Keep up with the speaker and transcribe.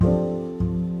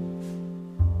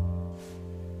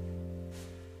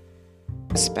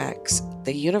aspects,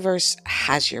 the universe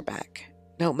has your back.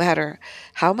 No matter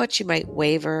how much you might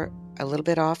waver a little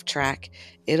bit off track,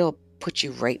 it'll put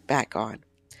you right back on.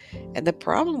 And the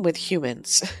problem with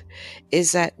humans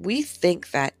is that we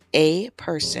think that a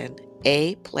person,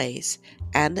 a place,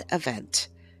 an event,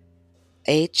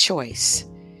 a choice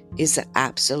is the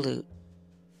absolute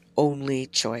only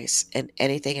choice, and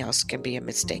anything else can be a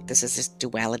mistake. This is this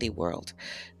duality world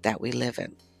that we live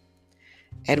in.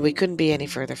 And we couldn't be any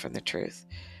further from the truth.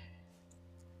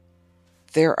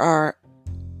 There are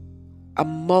a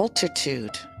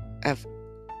multitude of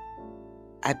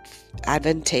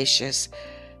advantageous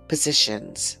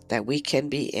positions that we can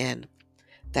be in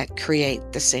that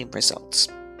create the same results.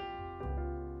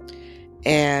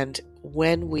 And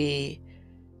when we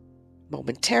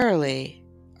momentarily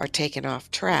are taken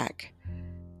off track,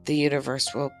 the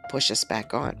universe will push us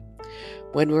back on.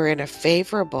 When we're in a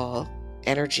favorable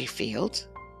energy field,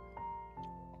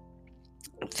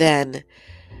 then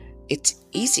it's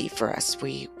easy for us.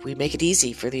 We make it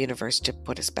easy for the universe to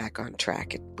put us back on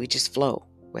track. We just flow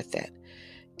with it.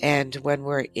 And when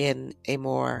we're in a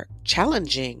more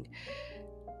challenging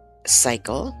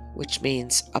cycle, which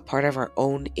means a part of our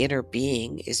own inner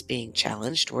being is being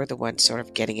challenged, we're the ones sort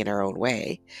of getting in our own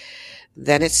way,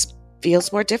 then it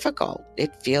feels more difficult.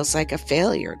 It feels like a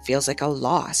failure. It feels like a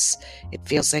loss. It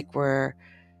feels like we're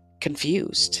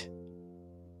confused.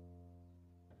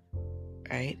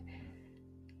 Right?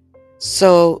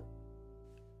 So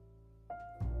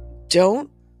don't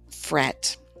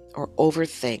fret or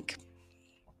overthink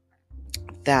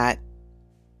that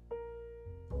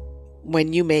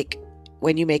when you make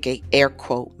a air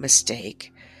quote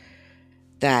mistake,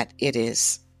 that it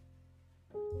is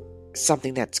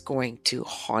something that's going to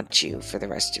haunt you for the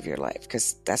rest of your life,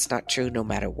 because that's not true. No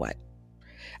matter what,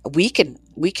 we can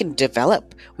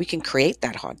create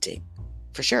that haunting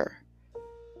for sure,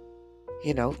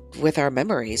 with our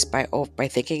memories, by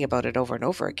thinking about it over and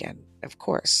over again. Of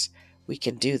course we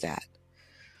can do that,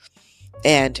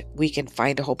 and we can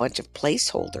find a whole bunch of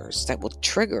placeholders that will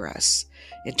trigger us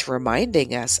into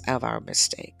reminding us of our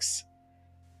mistakes.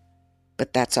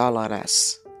 But that's all on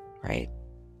us, right?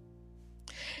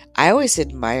 I always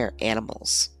admire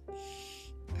animals,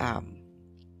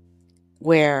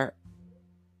 where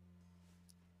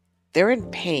they're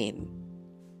in pain.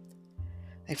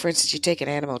 Like, for instance, you take an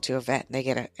animal to a vet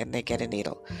and they get a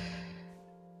needle.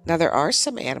 Now, there are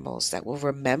some animals that will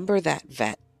remember that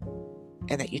vet,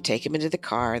 and that you take them into the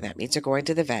car, and that means they're going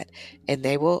to the vet, and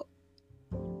they will,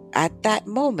 at that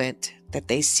moment that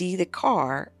they see the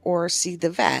car or see the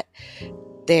vet,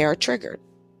 they are triggered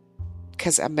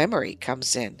because a memory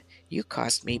comes in. You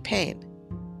caused me pain.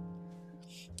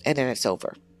 And then it's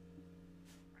over.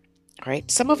 Right?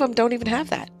 Some of them don't even have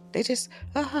that. They just,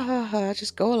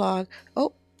 just go along.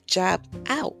 Oh, jab,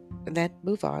 ow, and then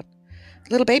move on.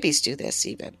 Little babies do this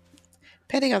even,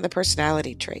 depending on the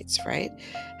personality traits, right?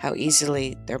 How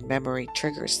easily their memory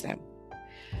triggers them.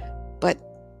 But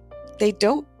they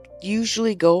don't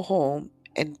usually go home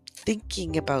and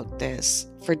thinking about this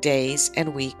for days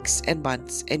and weeks and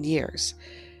months and years.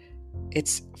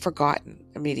 It's forgotten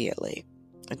immediately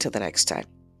until the next time.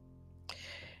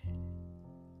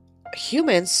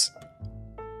 Humans,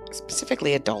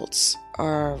 specifically adults,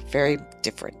 are very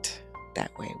different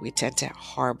that way. We tend to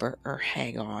harbor or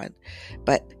hang on.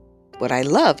 But what I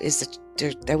love is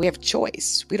that we have a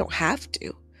choice. We don't have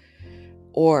to.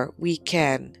 Or we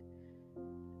can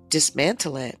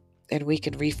dismantle it, and we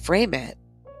can reframe it,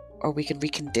 or we can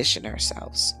recondition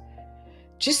ourselves.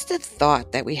 Just the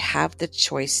thought that we have the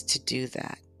choice to do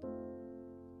that,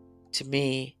 to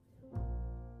me,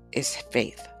 is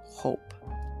faith, hope.